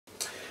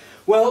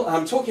Well,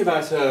 I'm talking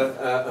about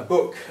a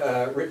book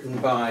written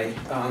by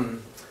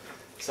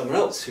someone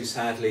else who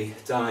sadly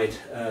died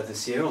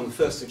this year on the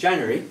 1st of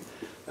January,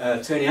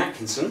 Tony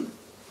Atkinson.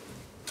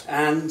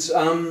 And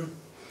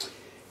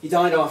he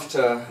died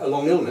after a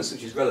long illness,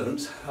 which is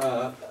relevant.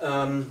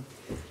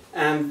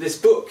 And this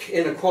book,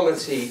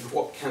 Inequality,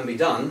 What Can Be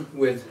Done,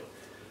 with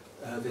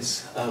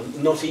this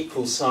not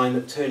equal sign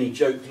that Tony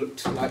joked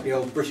looked like the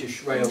old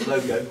British Rail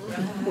logo,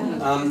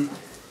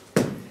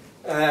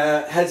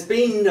 has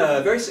been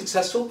very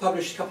successful,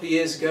 published a couple of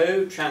years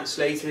ago,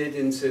 translated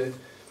into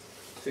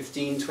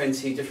 15,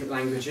 20 different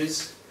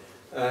languages,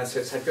 so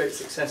it's had great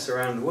success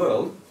around the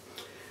world.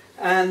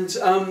 And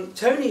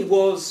Tony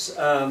was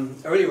a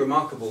really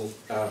remarkable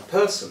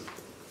person.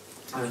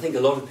 And I think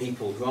a lot of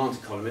people who aren't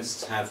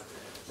economists have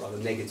rather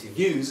negative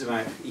views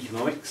about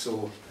economics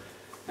or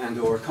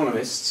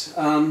economists.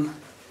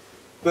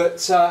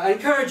 But I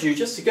encourage you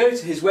just to go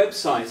to his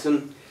website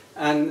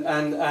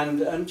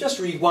and just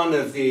read one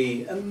of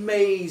the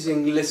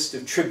amazing list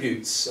of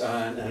tributes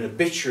and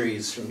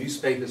obituaries from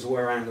newspapers all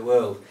around the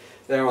world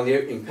there on the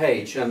opening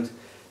page. And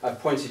I've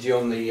pointed you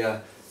on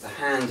the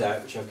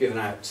handout which I've given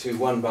out to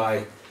one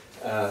by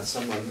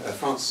someone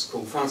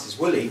called Francis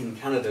Woolley in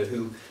Canada,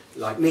 who,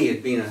 like me,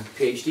 had been a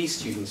PhD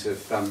student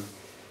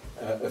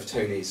of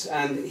Tony's.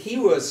 And he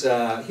was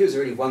a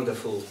really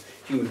wonderful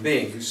human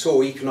being who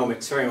saw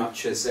economics very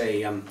much as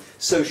a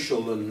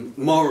social and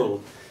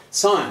moral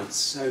science,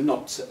 so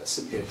not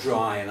simply a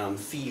dry and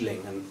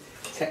unfeeling and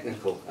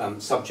technical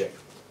subject.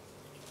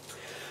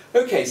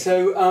 Okay,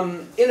 so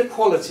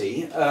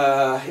inequality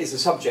is a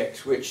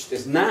subject which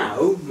there's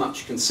now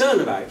much concern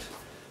about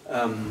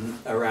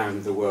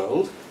around the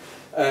world.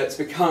 It's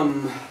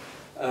become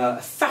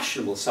a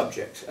fashionable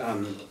subject,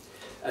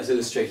 as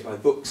illustrated by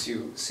books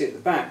you see at the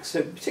back.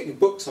 So particularly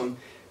books on,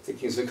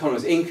 thinking as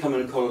economists, income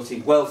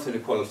inequality, wealth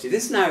inequality.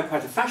 This is now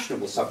quite a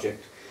fashionable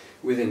subject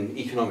within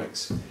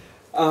economics.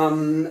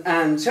 And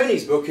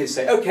Tony's book is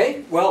saying,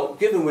 okay, well,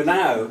 given we're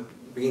now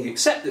beginning to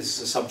accept this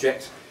as a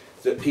subject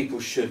that people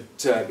should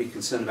be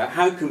concerned about,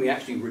 how can we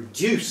actually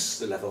reduce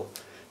the level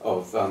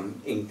of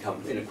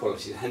income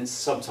inequality? Hence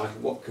the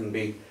subtitle, what can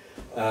be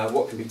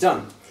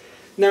done?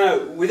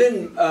 Now,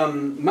 within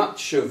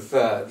much of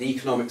the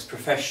economics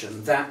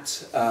profession,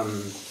 that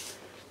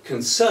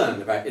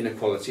concern about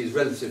inequality is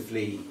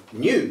relatively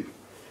new.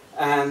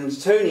 And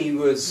Tony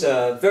was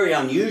very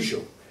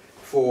unusual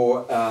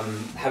for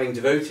having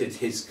devoted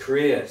his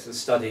career to the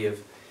study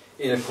of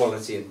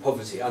inequality and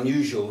poverty,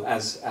 unusual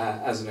as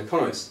an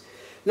economist.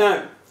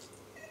 Now,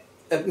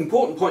 an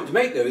important point to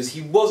make, though, is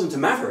he wasn't a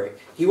maverick.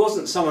 He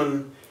wasn't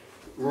someone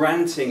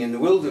ranting in the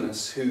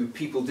wilderness who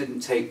people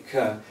didn't take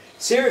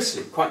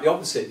seriously. Quite the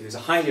opposite. He was a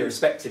highly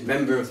respected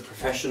member of the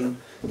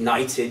profession,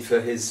 knighted for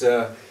his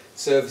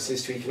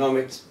services to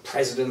economics,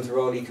 president of the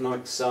Royal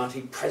Economic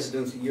Society,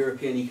 president of the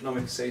European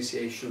Economic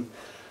Association.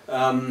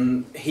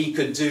 He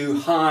could do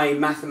high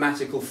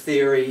mathematical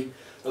theory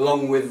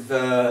along with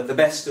the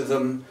best of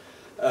them,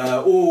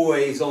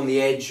 always on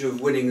the edge of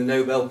winning the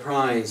Nobel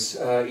Prize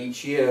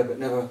each year, but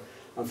never,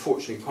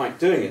 unfortunately, quite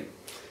doing it.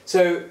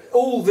 So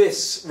all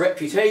this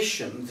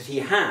reputation that he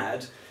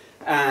had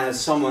as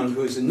someone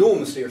who is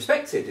enormously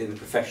respected in the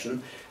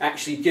profession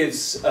actually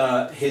gives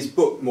his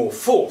book more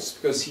force,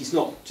 because he's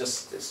not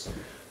just this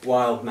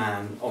wild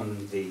man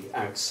on the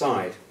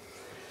outside.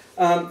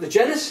 The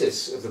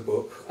genesis of the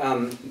book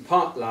in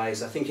part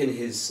lies, I think, in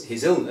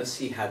his illness.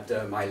 He had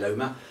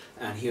myeloma,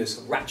 and he was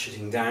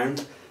ratcheting down,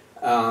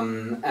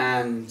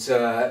 and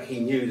he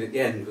knew that the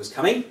end was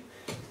coming,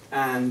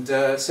 and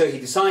so he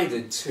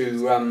decided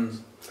to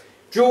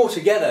draw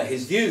together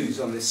his views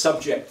on this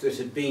subject that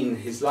had been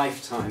his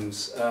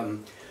lifetime's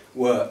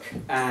work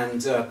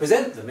and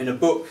present them in a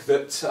book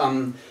that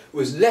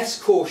was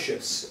less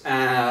cautious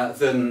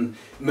than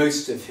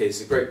most of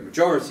the great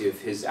majority of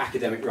his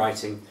academic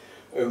writing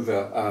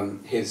over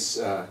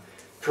his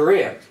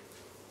career.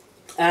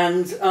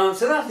 And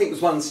so that, I think,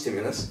 was one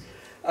stimulus.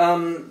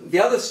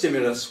 The other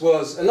stimulus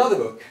was another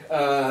book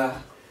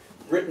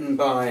written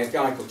by a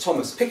guy called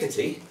Thomas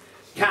Piketty,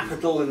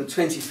 Capital in the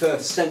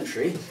 21st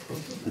Century,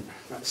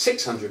 about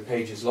 600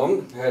 pages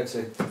long compared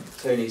to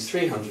Tony's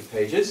 300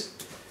 pages.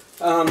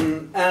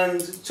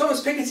 And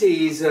Thomas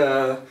Piketty is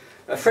a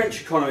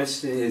French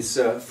economist in his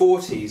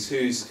 40s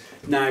who's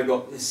now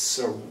got this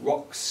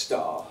rock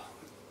star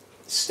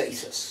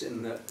status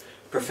in the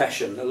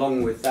profession,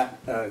 along with that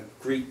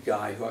Greek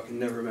guy who I can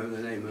never remember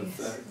the name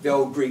of, the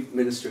old Greek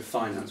Minister of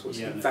Finance, was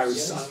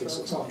Varoufakis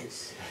or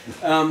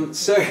something.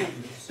 So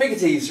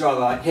Piketty's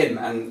rather like him,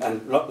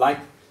 and like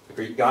the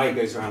Greek guy, he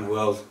goes around the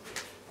world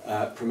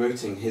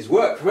promoting his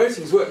work very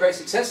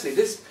successfully.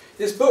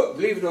 This book,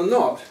 believe it or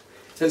not,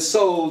 has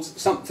sold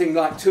something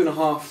like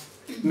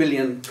 2.5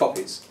 million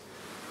copies.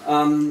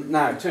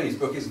 Now, Tony's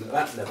book isn't at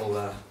that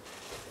level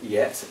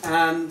yet,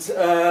 and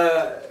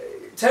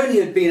Tony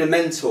had been a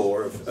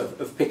mentor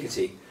of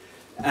Piketty,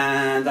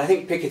 and I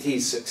think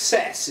Piketty's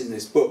success in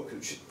this book,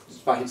 which is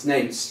by its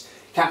name, it's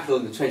Capital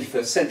in the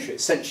 21st Century,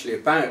 essentially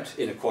about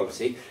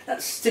inequality,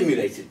 that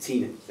stimulated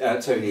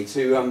Tony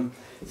to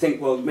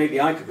think, well, maybe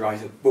I could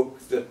write a book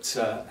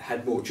that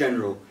had more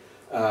general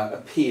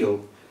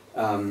appeal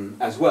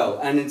as well.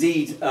 And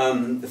indeed,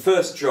 the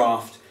first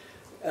draft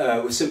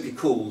was simply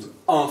called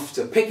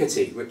After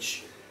Piketty,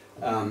 which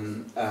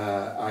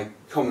I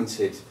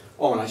commented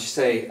on. I should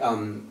say,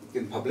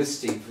 in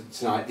publicity for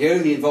tonight, the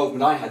only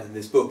involvement I had in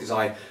this book is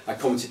I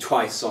commented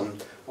twice on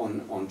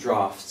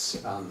drafts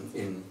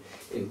in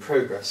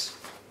progress.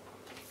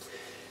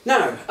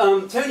 Now,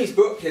 Tony's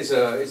book is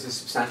a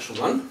substantial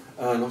one,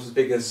 not as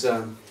big as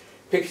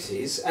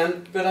Piketty's,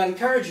 but I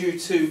encourage you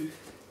to,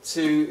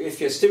 if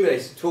you're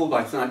stimulated at all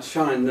by tonight, to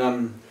try and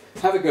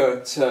have a go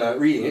at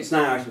reading it. It's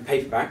now out in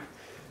paperback.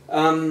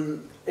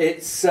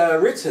 It's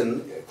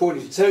written,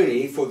 according to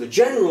Tony, for the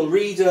general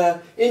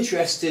reader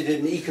interested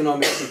in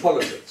economics and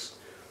politics.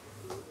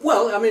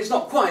 Well, I mean, it's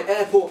not quite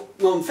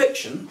airport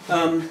non-fiction,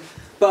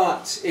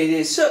 but it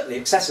is certainly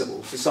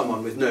accessible to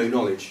someone with no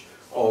knowledge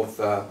of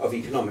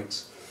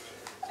economics.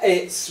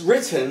 It's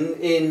written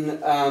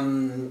in,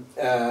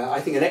 I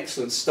think, an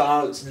excellent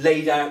style. It's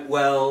laid out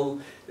well.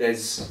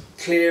 There's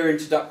clear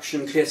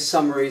introduction, clear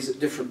summaries at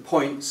different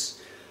points.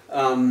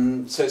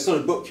 So it's not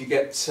a book you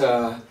get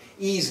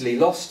easily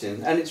lost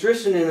in. And it's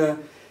written in a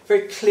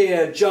very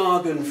clear,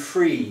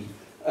 jargon-free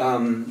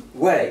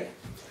way.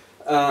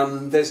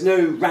 There's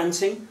no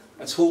ranting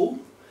at all.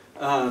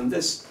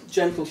 There's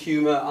gentle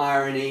humour,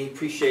 irony,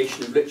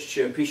 appreciation of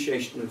literature,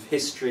 appreciation of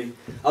history,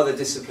 other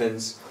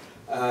disciplines.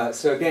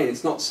 So again,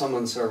 it's not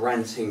someone sort of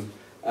ranting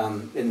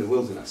in the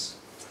wilderness.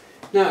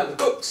 Now, the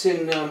book's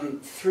in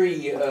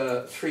three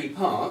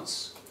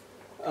parts,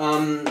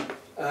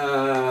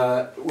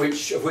 of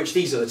which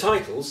these are the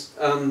titles.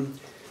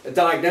 A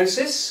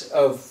diagnosis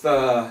of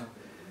the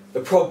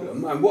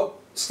problem, and what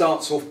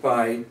starts off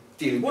by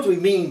dealing, what do we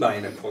mean by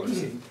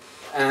inequality,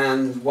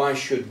 and why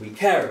should we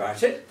care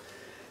about it?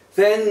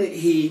 Then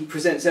he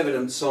presents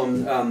evidence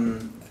on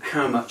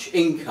how much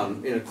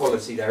income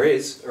inequality there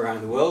is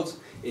around the world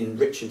in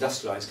rich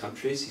industrialised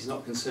countries. He's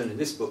not concerned in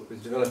this book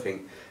with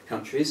developing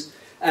countries,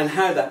 and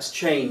how that's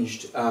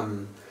changed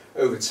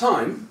over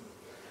time.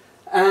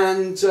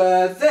 And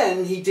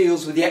then he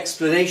deals with the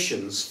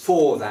explanations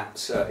for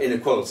that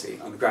inequality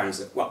on the grounds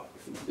that, well,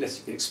 unless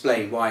you can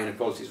explain why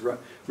inequality has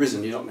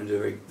risen, you're not going to do a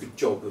very good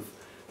job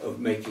of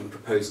making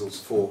proposals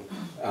for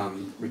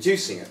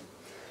reducing it.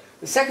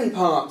 The second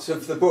part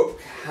of the book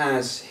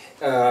has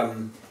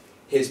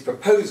his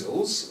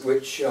proposals,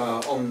 which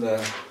are on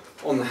the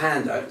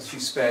handout. There's a few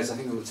spares, I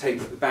think, on the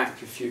table at the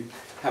back if you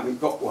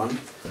haven't got one,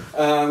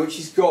 which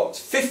he's got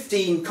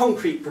 15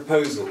 concrete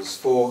proposals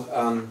for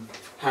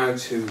how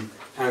to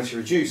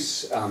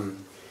reduce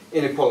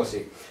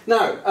inequality.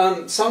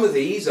 Now, some of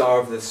these are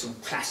of the sort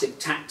of classic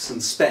tax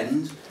and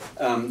spend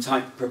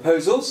type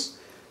proposals,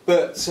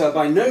 but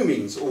by no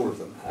means all of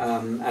them,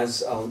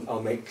 as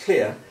I'll make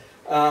clear.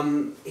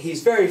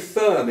 He's very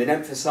firm in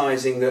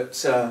emphasising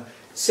that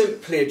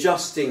simply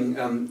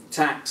adjusting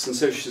tax and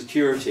social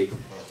security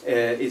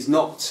is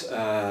not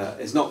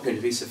going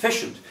to be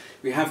sufficient.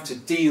 We have to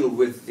deal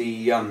with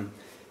the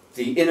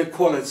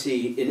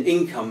inequality in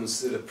incomes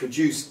that are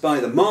produced by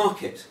the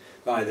market,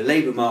 by the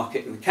labour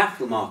market and the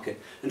capital market,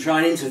 and try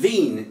and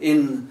intervene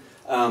in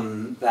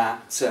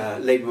that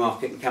labour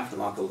market and capital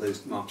market, or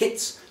those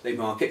markets,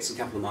 labour markets and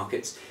capital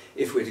markets,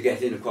 if we're to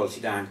get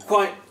inequality down,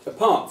 quite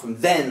apart from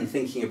then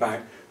thinking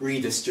about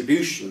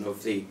redistribution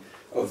of the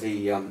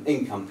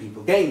income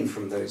people gain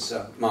from those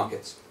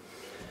markets.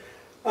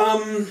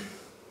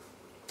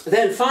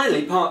 Then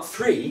finally, part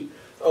 3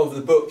 of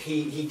the book,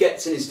 he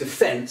gets in his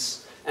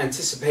defence,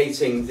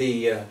 anticipating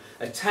the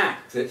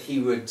attack that he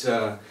would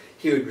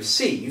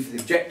receive, the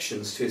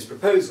objections to his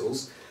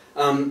proposals.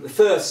 The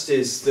first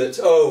is that,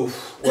 oh,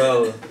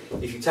 well,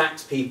 if you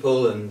tax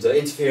people and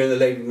interfere in the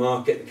labour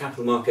market, the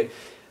capital market,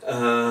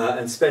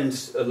 and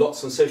spend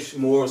lots on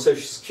more on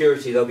social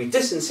security, there'll be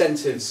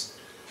disincentives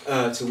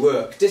to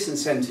work,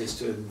 disincentives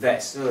to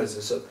invest. In other words,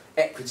 a sort of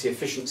equity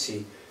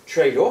efficiency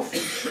trade-off.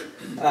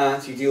 So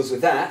he deals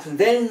with that. And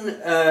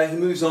then he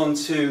moves on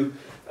to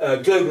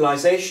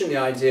globalisation, the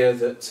idea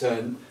that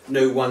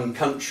no one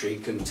country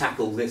can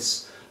tackle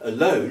this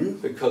alone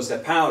because they're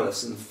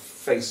powerless in the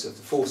face of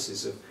the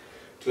forces of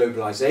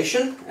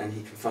globalisation, and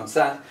he confronts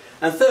that.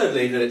 And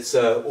thirdly, that it's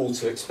all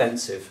too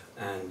expensive,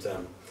 and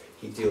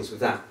he deals with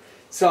that.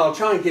 So I'll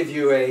try and give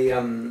you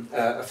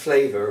a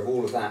flavour of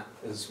all of that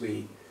as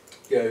we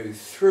go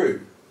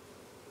through.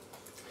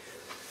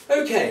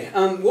 Okay,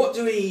 what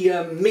do we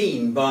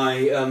mean by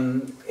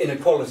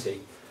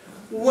inequality?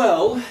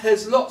 Well,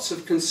 there's lots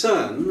of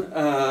concern,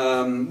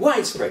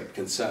 widespread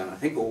concern, I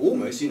think, or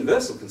almost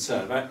universal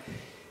concern about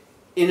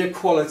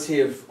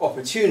inequality of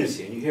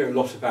opportunity. And you hear a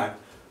lot about,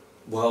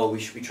 well, we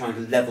should be trying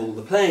to level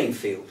the playing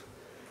field,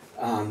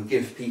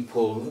 give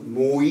people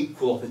more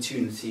equal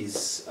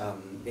opportunities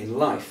in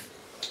life.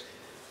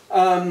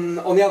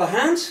 On the other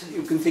hand,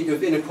 you can think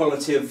of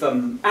inequality of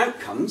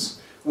outcomes,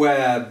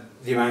 where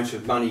the amount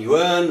of money you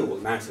earn or the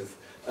amount of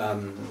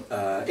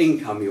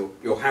income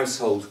your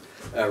household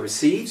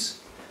receives.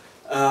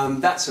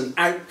 That's an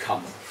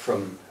outcome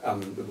from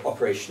the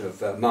operation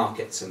of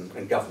markets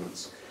and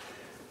governments.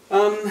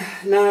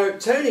 Now,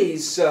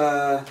 Tony's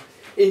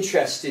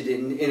interested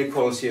in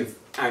inequality of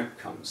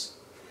outcomes,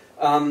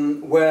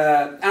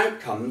 where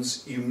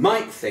outcomes, you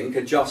might think,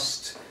 are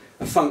just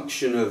a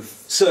function of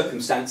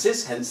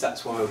circumstances, hence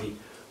that's why we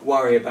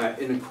worry about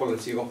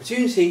inequality of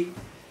opportunity,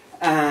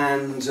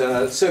 and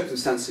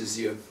circumstances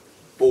you're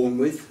born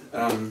with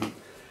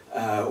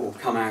or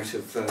come out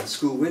of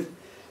school with,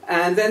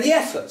 and then the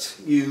effort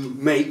you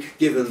make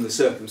given the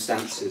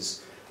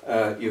circumstances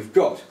you've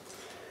got.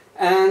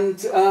 And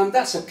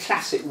that's a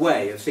classic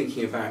way of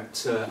thinking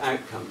about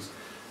outcomes.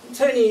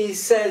 Tony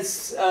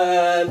says,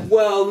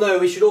 well, no,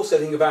 we should also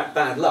think about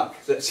bad luck,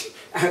 that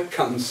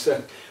outcomes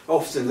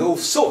often all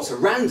sorts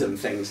of random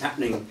things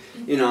happening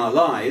in our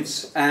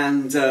lives,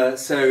 and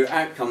so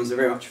outcomes are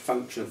very much a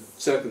function of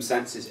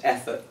circumstances,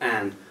 effort,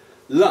 and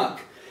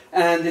luck.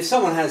 And if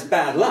someone has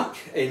bad luck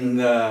in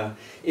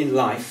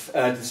life,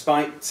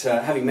 despite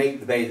having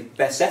made the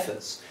best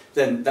efforts,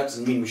 then that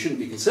doesn't mean we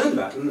shouldn't be concerned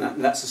about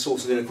them. That's a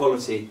source of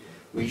inequality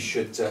we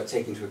should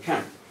take into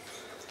account.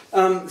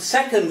 The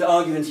second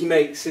argument he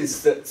makes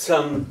is that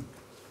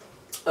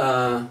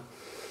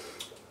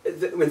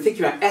when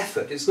thinking about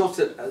effort, it's not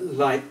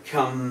like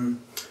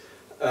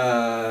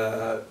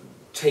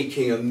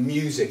taking a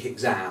music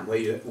exam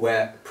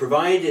where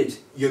provided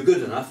you're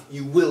good enough,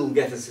 you will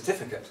get a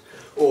certificate,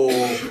 or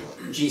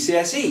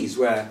GCSEs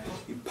where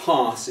you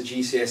pass a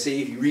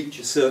GCSE if you reach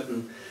a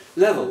certain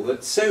level.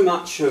 That so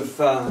much of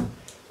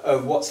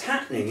what's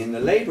happening in the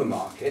labour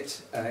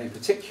market, in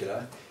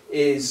particular,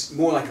 is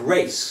more like a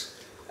race.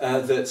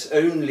 That there's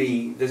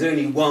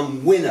only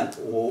one winner,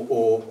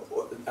 or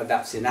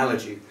that's the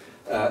analogy,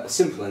 a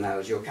simple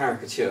analogy or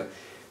caricature.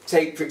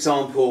 Take, for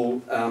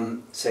example,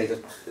 say the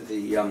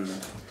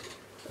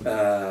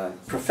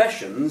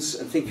professions,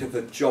 and think of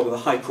the job of a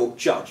High Court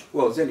judge.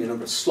 Well, there's only a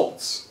number of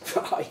slots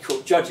for High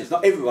Court judges.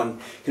 Not everyone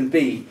can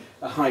be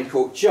a High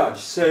Court judge.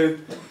 So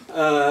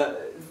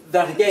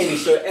that again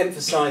sort of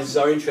emphasises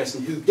our interest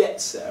in who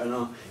gets there and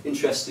are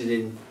interested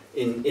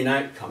in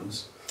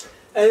outcomes.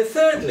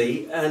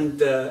 Thirdly, and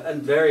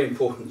very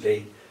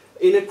importantly,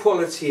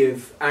 inequality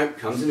of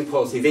outcomes,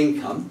 inequality of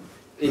income,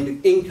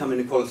 income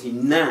inequality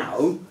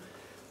now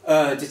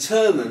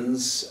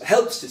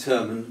helps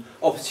determine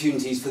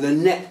opportunities for the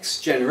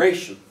next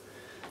generation.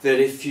 That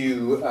if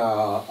you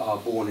are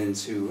born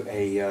into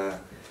a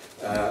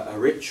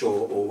rich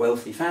or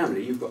wealthy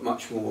family, you've got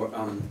much more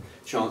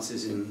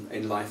chances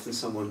in life than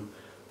someone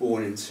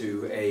born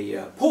into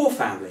a poor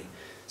family.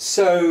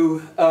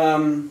 So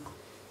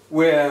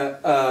we're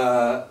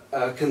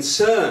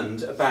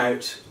concerned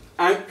about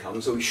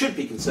outcomes, or we should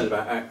be concerned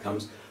about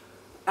outcomes,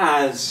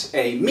 as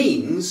a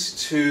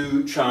means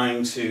to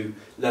trying to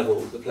level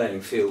the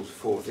playing field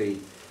for the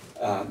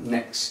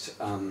next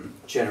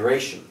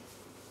generation.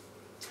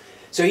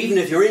 So even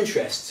if your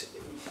interest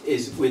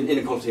is with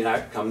inequality in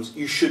outcomes,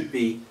 you should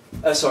be,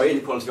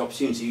 inequality of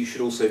opportunity, you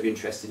should also be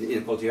interested in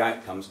inequality of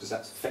outcomes, because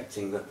that's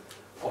affecting the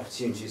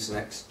opportunities of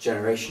the next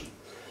generation.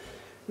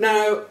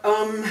 Now,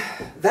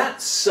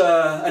 that's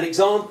an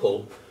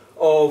example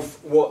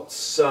of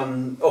what's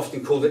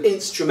often called an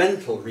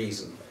instrumental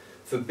reason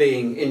for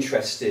being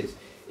interested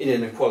in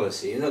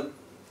inequality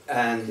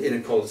and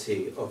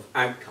inequality of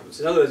outcomes.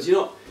 In other words,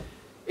 you're not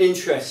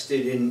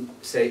interested in,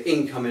 say,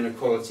 income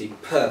inequality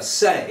per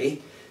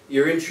se.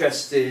 You're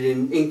interested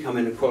in income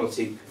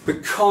inequality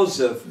because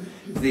of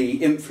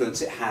the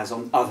influence it has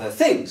on other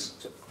things.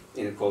 So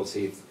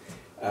inequality of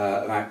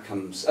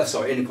outcomes,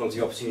 inequality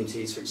of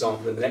opportunities, for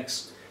example, in the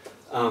next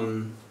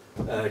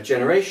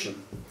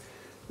generation.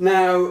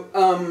 Now,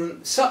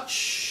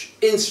 such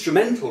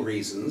instrumental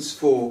reasons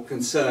for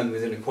concern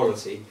with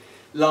inequality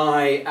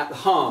lie at the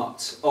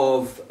heart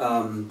of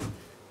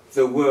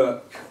the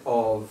work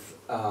of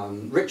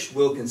Richard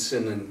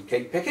Wilkinson and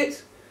Kate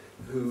Pickett,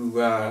 who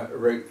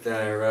wrote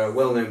their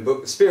well-known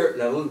book, The Spirit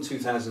Level, in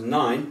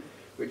 2009,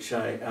 which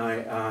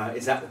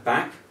is at the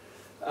back.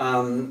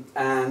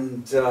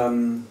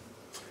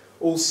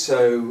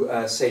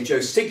 Also, say, Joe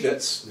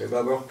Stiglitz,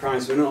 Nobel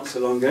Prize winner not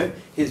so long ago,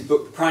 his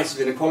book, The Price of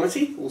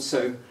Inequality,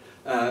 also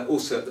at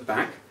the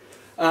back.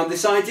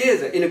 This idea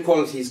that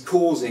inequality is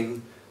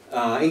causing,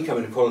 income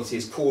inequality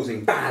is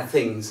causing bad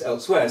things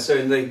elsewhere. So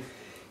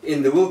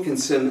in the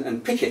Wilkinson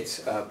and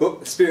Pickett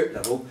book, The Spirit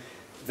Level,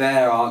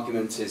 their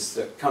argument is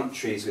that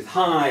countries with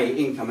high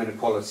income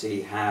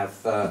inequality have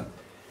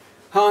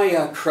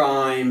higher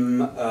crime,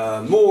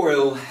 more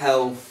ill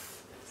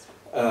health,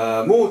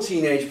 more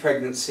teenage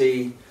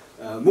pregnancy,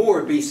 more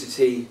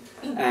obesity,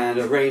 and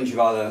a range of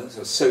other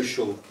sort of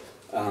social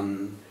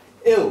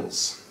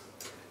ills.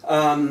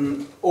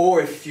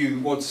 Or if you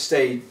want to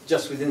stay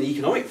just within the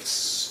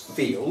economics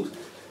field,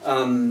 the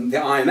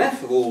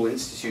IMF of all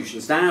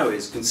institutions now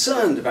is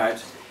concerned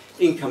about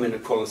income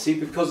inequality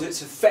because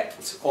its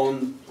effect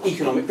on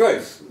economic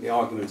growth. The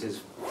argument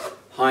is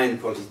high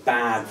inequality is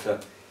bad for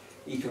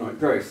economic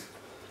growth.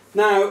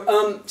 Now,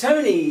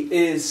 Tony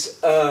is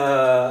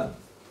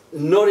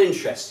not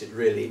interested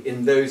really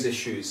in those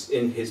issues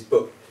in his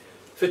book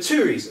for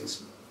two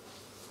reasons.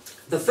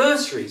 The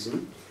first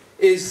reason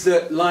is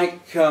that,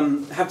 like I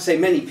have to say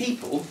many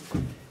people,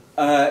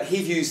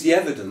 he views the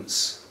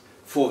evidence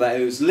for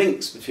those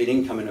links between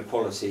income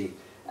inequality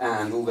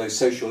and all those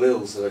social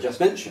ills that I just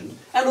mentioned,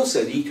 and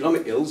also the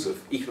economic ills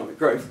of economic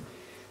growth,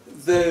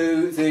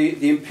 though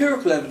the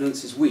empirical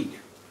evidence is weak.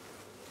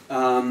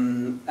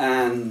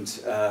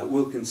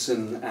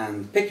 Wilkinson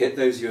and Pickett,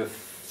 those who are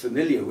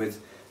familiar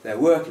with their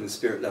work in the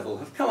spirit level,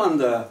 have come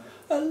under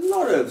a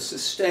lot of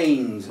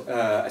sustained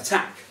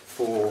attack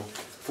for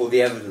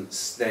the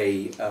evidence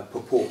they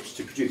purport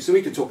to produce. So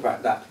we could talk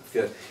about that if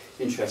you're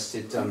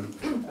interested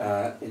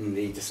in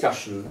the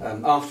discussion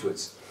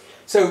afterwards.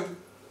 So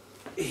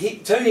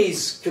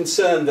Tony's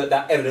concerned that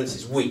that evidence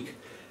is weak.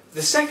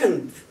 The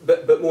second,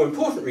 but more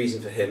important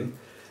reason for him,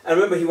 and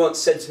remember he once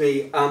said to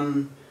me,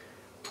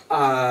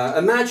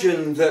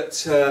 imagine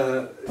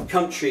that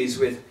countries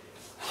with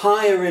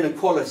higher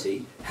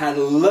inequality had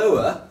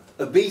lower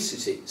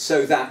obesity,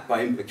 so that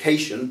by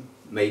implication,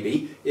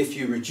 maybe, if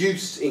you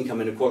reduced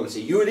income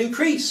inequality, you would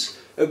increase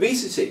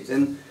obesity.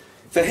 And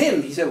for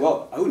him, he said,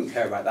 well, I wouldn't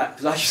care about that,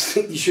 because I just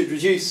think you should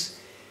reduce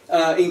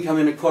income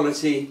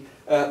inequality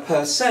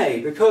per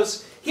se,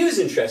 because he was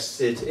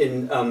interested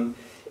in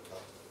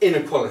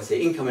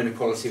inequality, income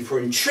inequality, for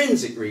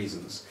intrinsic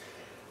reasons.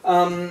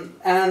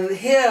 And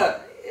here,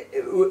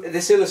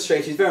 this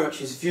illustrated very much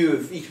his view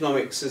of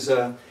economics as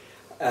a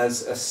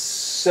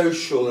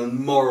social and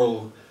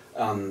moral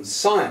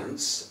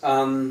science,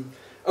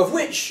 of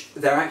which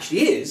there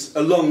actually is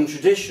a long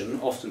tradition,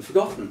 often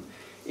forgotten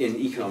in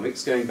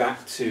economics, going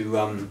back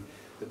to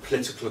the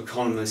political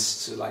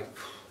economists like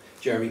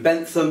Jeremy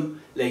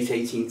Bentham, late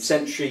 18th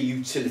century,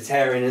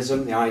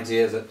 utilitarianism, the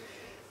idea that the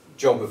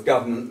job of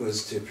government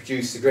was to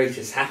produce the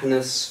greatest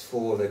happiness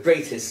for the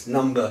greatest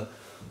number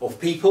of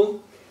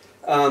people.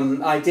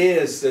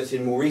 Ideas that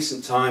in more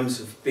recent times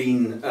have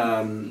been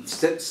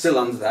still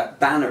under that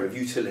banner of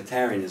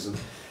utilitarianism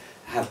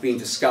have been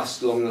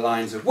discussed along the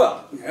lines of,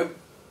 well, you know,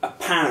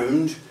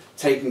 £1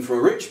 taken from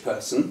a rich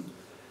person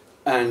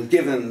and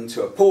given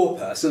to a poor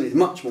person is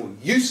much more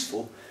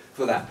useful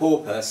for that poor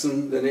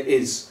person than it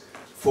is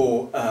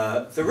for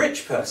the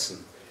rich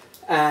person.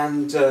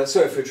 And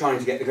so if we're trying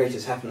to get the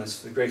greatest happiness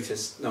for the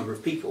greatest number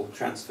of people,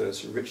 transfers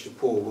from rich to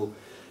poor will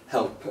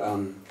help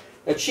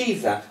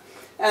achieve that.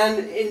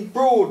 And in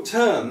broad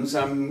terms,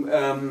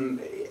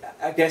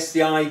 I guess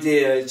the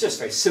idea is just a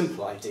very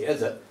simple idea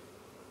that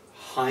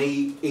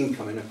high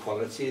income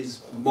inequality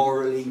is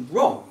morally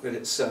wrong, that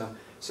it's a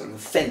sort of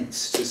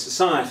offence to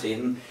society,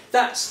 and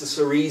that's the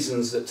sort of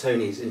reasons that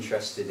Tony's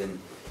interested in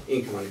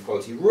income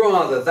inequality,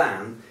 rather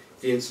than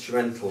the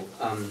instrumental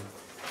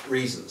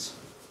reasons.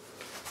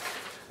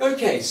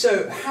 Okay,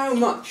 so how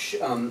much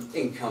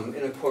income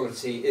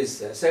inequality is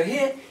there? So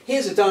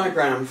here's a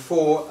diagram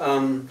for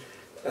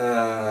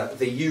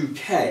the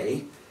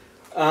UK,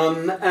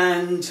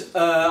 and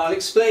I'll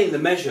explain the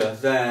measure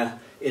there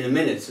in a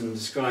minute and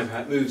describe how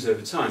it moves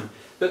over time.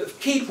 But the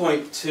key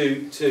point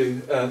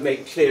to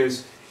make clear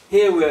is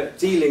here we're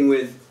dealing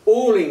with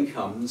all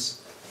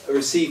incomes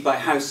received by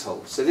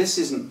households. So this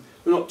isn't,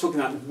 we're not talking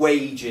about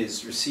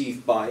wages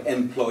received by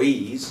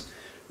employees.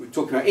 We're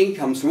talking about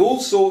incomes from all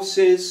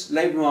sources,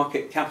 labour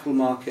market, capital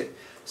market,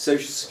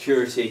 social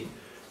security,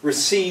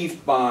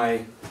 received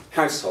by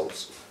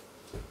households.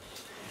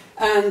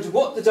 And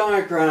what the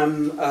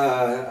diagram,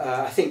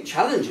 I think,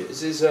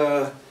 challenges is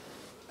a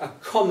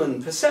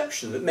common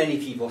perception that many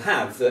people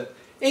have, that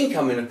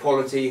income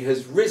inequality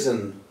has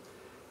risen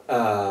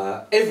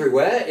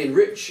everywhere in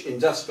rich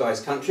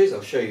industrialised countries.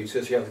 I'll show you 2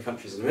 or 3 other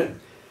countries in a minute.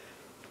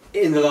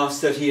 In the last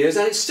 30 years,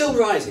 and it's still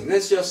rising.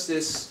 There's just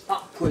this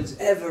upwards,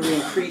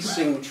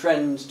 ever-increasing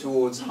trend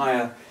towards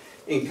higher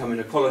income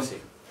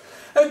inequality.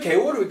 Okay,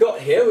 what have we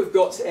got here? We've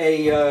got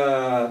a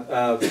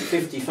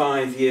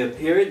 55-year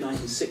period,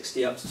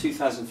 1960 up to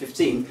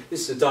 2015.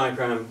 This is a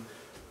diagram.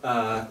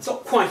 It's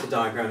not quite a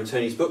diagram in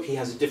Tony's book. He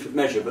has a different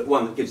measure, but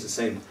one that gives the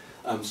same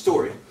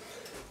story.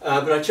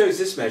 But I chose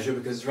this measure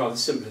because it's rather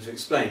simpler to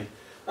explain.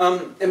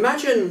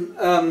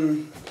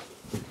 Imagine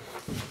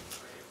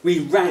we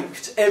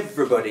ranked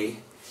everybody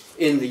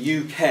in the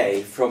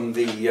UK from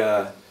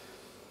the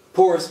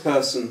poorest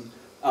person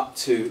up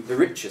to the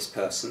richest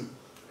person.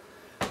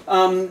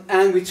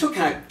 And we took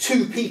out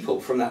 2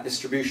 people from that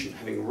distribution,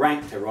 having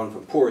ranked everyone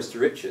from poorest to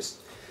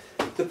richest.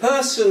 The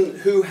person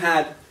who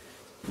had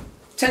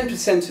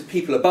 10% of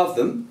people above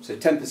them, so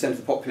 10% of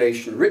the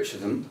population richer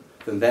than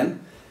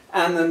them,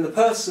 and then the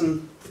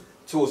person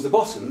towards the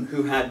bottom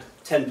who had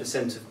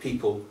 10% of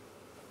people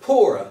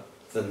poorer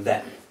than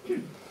them.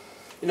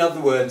 In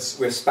other words,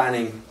 we're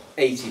spanning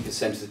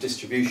 80% of the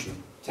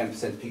distribution.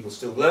 10% of people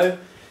still below,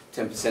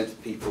 10%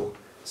 of people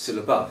still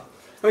above.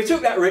 And we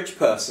took that rich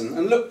person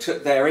and looked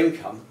at their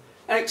income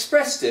and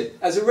expressed it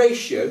as a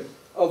ratio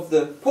of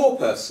the poor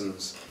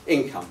person's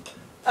income.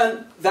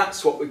 And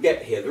that's what we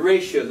get here, the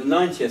ratio of the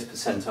 90th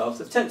percentile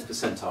to the 10th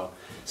percentile.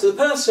 So the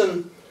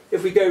person,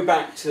 if we go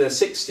back to the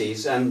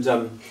 60s and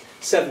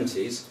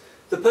 70s,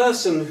 the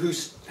person who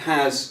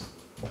has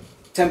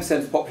 10%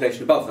 of the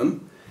population above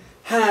them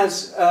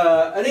has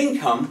an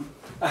income,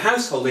 a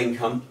household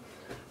income,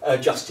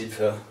 adjusted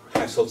for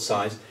household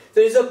size,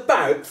 that is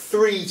about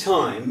 3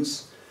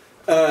 times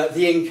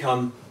the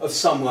income of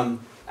someone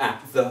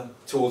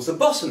towards the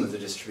bottom of the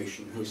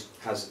distribution, who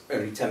has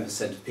only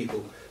 10% of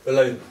people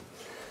below them.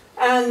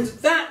 And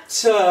that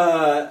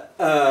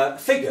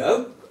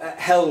figure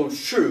held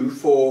true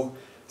for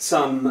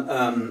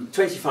some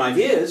 25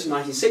 years, from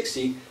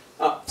 1960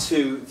 up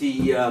to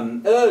the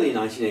early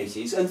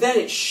 1980s, and then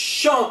it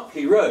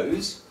sharply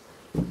rose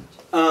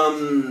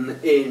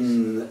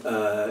in,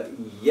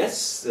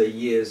 yes, the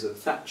years of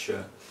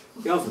Thatcher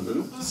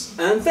government,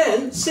 and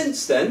then,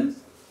 since then,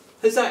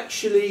 has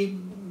actually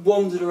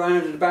wandered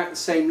around at about the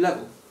same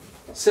level.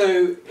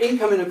 So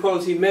income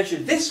inequality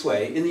measured this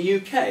way in the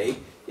UK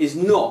is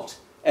not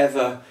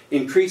ever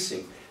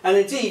increasing. And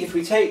indeed, if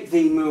we take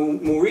the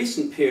more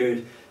recent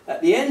period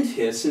at the end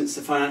here, since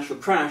the financial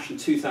crash in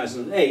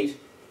 2008,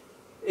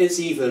 it's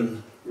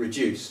even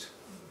reduced.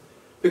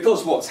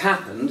 Because what's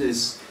happened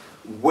is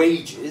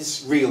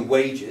wages, real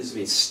wages, have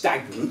been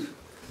stagnant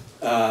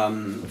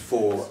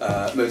for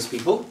most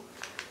people,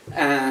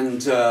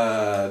 and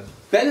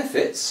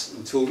benefits,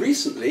 until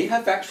recently,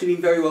 have actually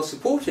been very well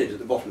supported at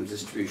the bottom of the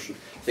distribution.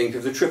 Think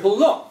of the triple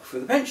lock for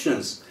the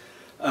pensioners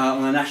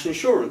on the national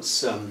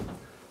insurance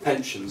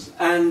pensions,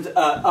 and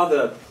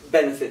other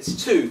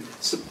benefits too,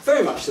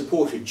 very much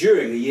supported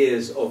during the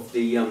years of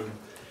the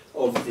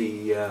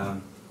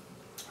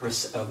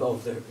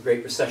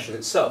Great Recession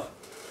itself.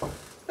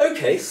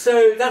 Okay,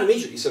 so that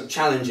immediately sort of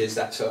challenges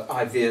that sort of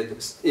idea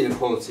that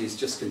inequality is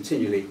just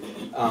continually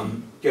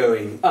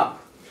going up.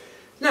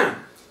 Now,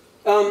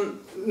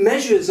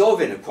 measures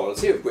of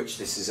inequality, of which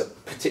this is a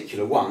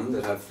particular one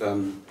that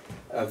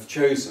I've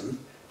chosen,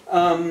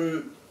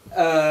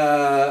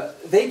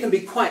 they can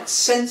be quite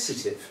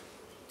sensitive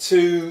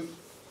to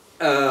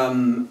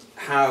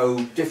how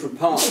different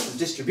parts of the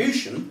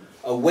distribution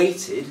are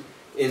weighted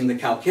in the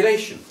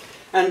calculation.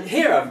 And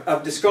here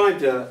I've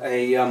described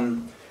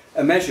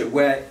a measure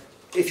where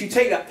if you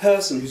take that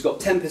person who's got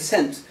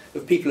 10%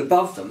 of people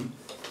above them,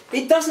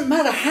 it doesn't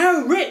matter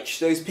how rich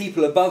those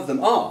people above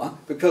them are,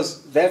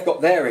 because they've got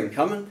their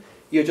income and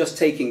you're just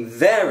taking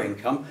their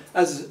income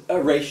as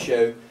a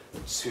ratio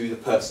to the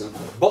person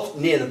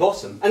near the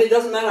bottom. And it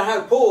doesn't matter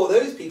how poor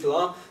those people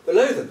are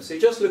below them. So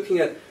you're just looking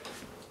at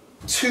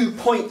 2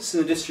 points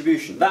in the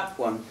distribution, that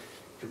one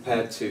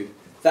compared to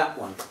that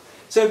one.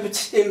 So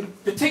in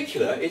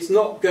particular, it's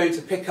not going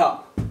to pick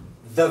up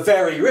the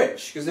very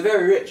rich, because the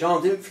very rich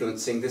aren't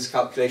influencing this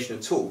calculation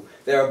at all.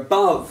 They're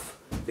above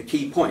the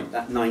key point,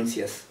 that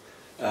 90th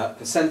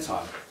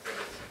percentile.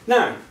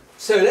 Now,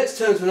 so let's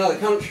turn to another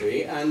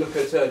country and look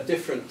at a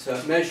different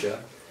measure.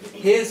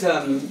 Here's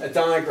a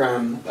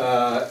diagram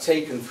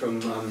taken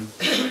from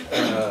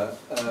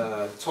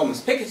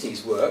Thomas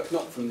Piketty's work,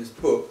 not from this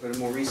book, but a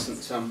more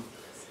recent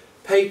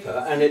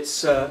paper, and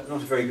it's not a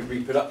very good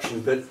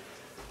reproduction, but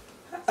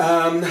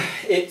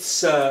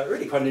it's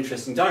really quite an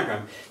interesting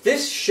diagram.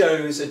 This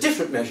shows a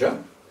different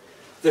measure,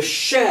 the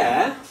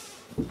share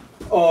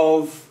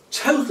of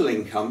total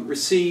income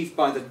received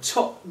by the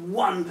top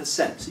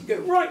 1%. So you go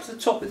right to the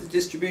top of the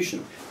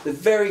distribution, the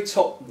very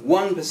top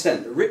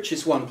 1%, the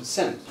richest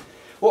 1%.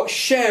 What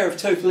share of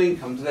total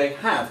income do they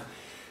have?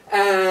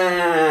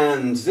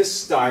 And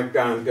this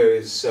diagram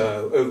goes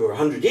over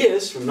 100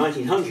 years, from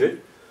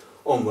 1900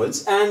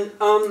 onwards, and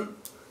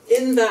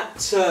in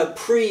that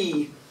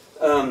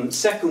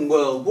pre-Second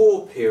World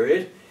War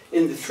period,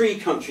 in the three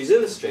countries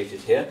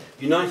illustrated here,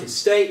 United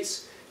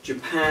States,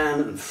 Japan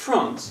and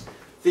France,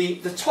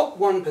 the top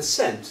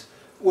 1%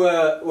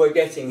 were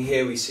getting,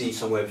 here we see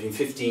somewhere between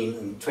 15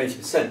 and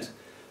 20%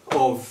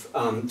 of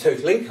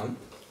total income.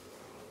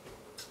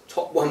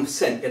 Top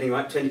 1% getting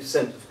about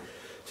 20% of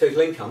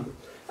total income.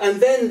 And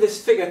then this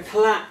figure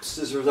collapsed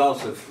as a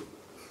result of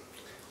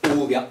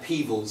all the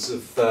upheavals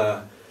of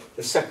the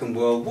Second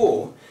World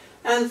War.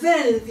 And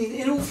then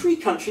in all three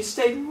countries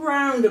stayed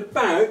round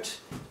about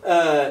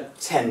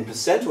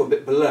 10% or a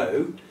bit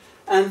below.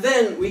 And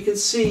then we can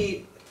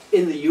see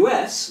in the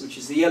US, which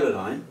is the yellow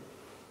line,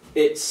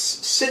 it's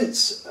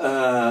since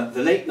the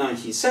late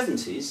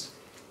 1970s,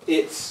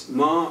 it's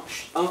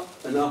marched up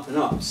and up and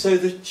up. So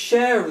the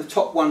share of the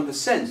top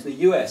 1% in the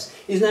US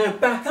is now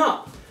back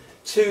up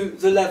to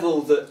the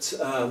level that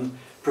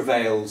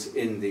prevailed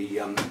in the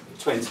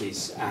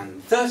 20s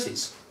and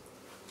 30s.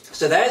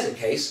 So there's a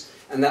case,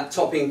 and that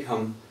top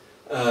income,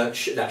 that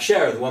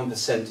share of the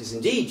 1% is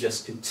indeed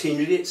just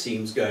continually, it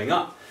seems, going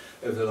up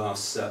over the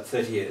last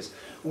 30 years.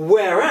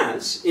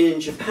 Whereas in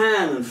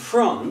Japan and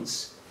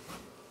France,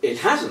 it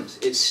hasn't.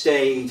 It's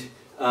stayed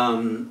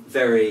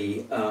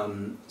very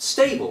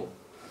stable.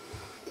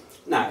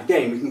 Now,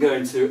 again, we can go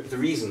into the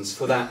reasons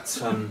for that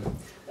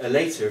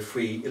later if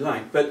we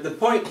like. But the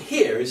point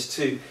here is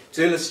to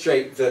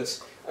illustrate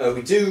that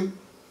we do,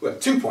 well,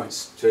 2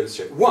 points to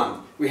illustrate.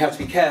 One, we have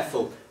to be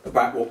careful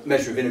about what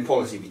measure of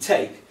inequality we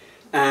take.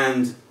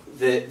 And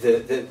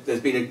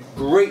there's been a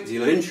great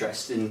deal of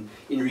interest in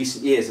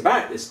recent years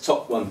about this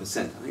top 1%.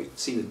 I think you've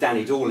seen the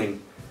Danny Dorling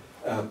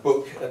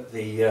book at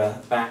the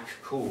back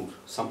called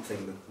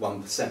something the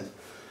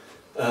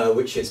 1%,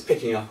 which is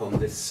picking up on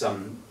this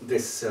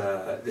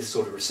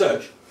sort of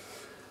research.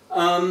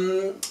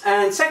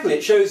 And secondly,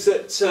 it shows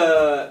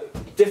that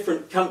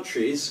different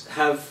countries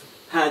have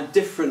had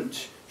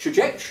different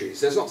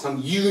trajectories. There's not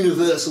some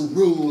universal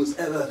rule that's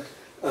ever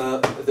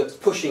that's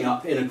pushing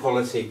up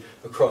inequality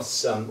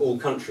across all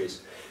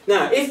countries.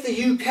 Now, if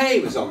the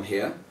UK was on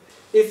here,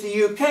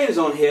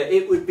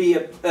 it would be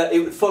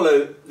it would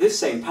follow this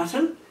same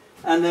pattern,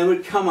 and then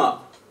would come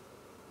up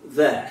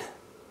there,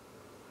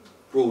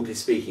 broadly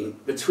speaking,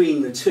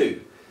 between the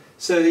two.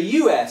 So the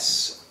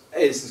US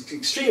is an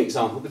extreme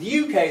example, but the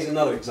UK is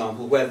another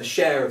example where the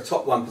share of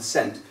top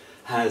 1%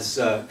 has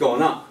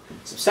gone up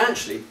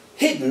substantially,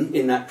 hidden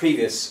in that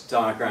previous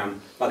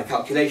diagram by the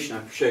calculation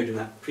I showed in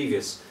that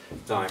previous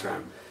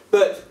diagram.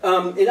 But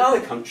in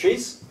other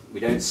countries, we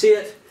don't see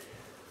it,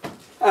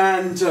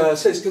 and so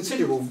there's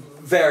considerable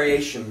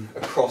variation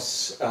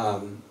across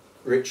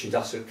rich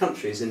industrial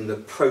countries in the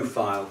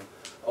profile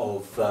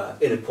of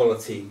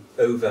inequality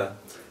over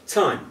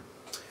time.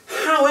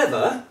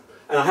 However,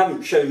 and I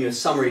haven't shown you a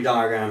summary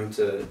diagram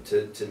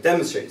to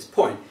demonstrate this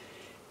point,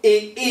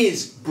 it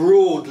is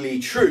broadly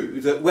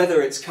true that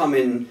whether it's come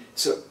in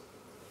sort of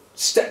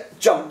step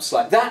jumps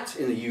like that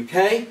in the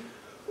UK,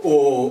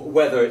 or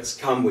whether it's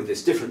come with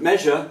this different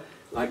measure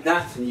like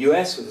that in the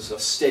US with a sort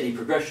of steady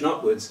progression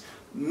upwards,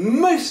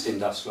 most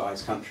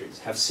industrialised countries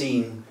have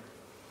seen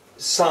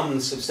some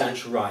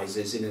substantial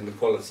rises in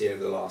inequality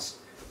over the last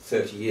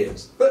 30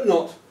 years, but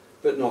not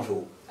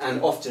all,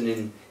 and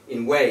often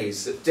in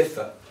ways that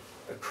differ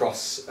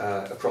across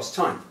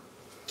time.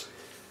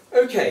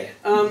 Okay,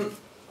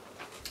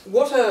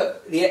 what are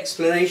the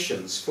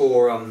explanations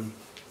for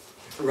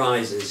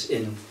rises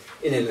in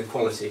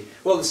inequality?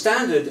 Well, the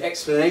standard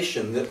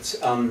explanation that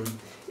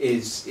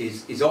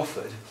is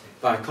offered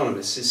by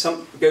economists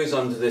goes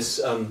under this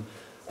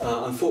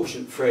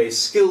unfortunate phrase,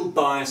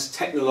 skill-biased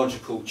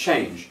technological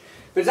change.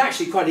 But it's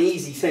actually quite an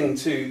easy thing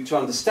to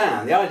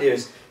understand. The idea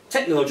is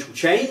technological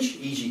change,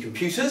 e.g.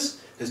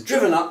 computers, has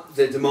driven up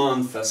the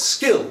demand for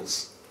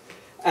skills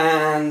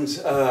and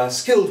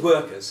skilled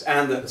workers,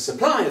 and that the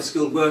supply of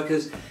skilled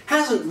workers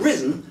hasn't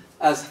risen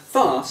as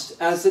fast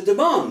as the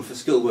demand for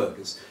skilled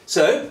workers.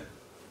 So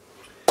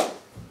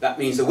that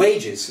means the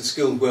wages for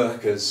skilled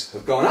workers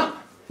have gone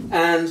up,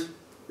 and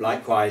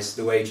likewise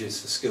the wages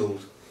for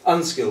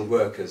unskilled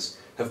workers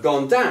have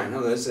gone down. In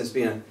other words, there's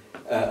been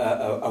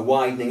a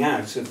widening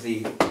out of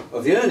the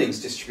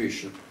earnings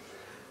distribution.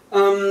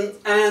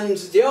 And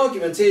the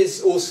argument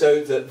is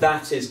also that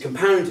that is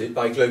compounded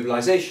by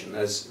globalisation,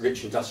 as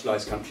rich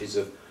industrialised countries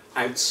have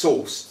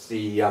outsourced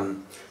the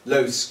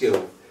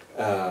low-skill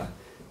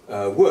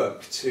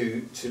work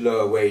to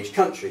lower-wage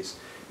countries.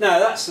 Now,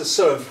 that's a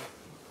sort of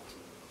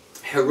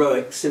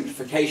heroic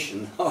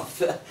simplification of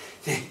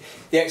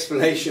the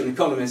explanation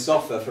economists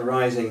offer for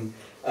rising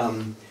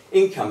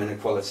income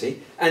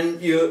inequality,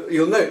 and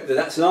you'll note that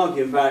that's an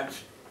argument about,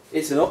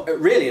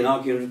 really an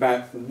argument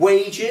about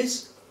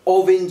wages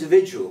of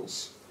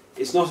individuals.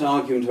 It's not an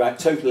argument about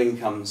total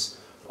incomes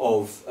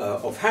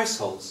of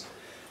households.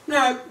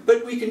 Now,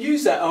 but we can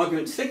use that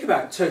argument to think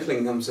about total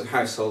incomes of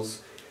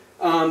households,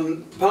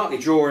 partly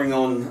drawing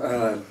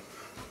on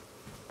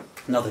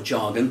another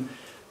jargon,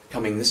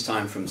 coming this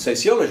time from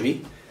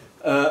sociology,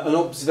 an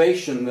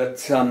observation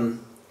that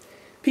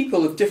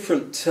people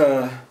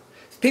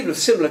of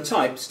similar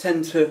types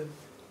tend to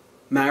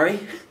marry,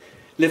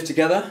 live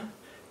together,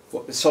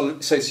 what the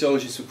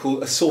sociologists would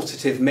call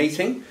assortative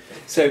mating.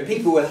 So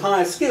people with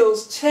higher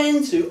skills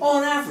tend to,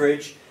 on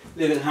average,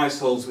 live in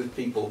households with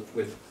people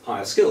with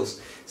higher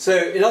skills. So,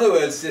 in other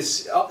words,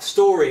 this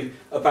story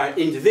about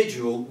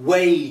individual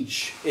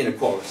wage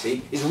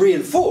inequality is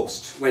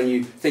reinforced when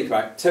you think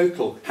about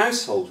total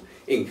household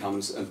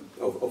incomes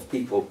of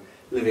people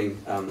living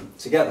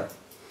together.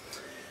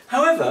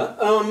 However,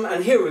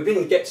 and here we're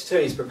beginning to get to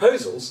Tony's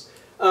proposals,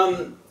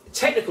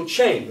 technical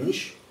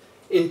change,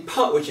 in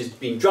part, which has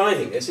been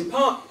driving this, in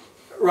part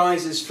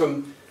rises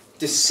from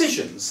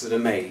decisions that are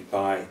made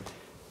by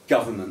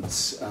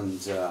governments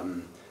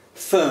and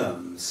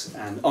firms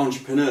and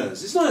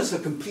entrepreneurs. It's not a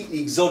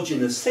completely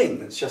exogenous thing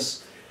that's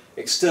just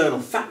external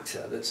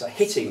factor that's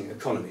hitting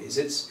economies.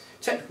 It's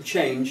technical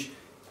change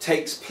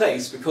takes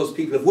place because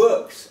people have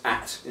worked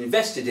at and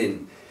invested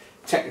in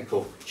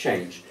technical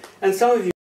change. And some of you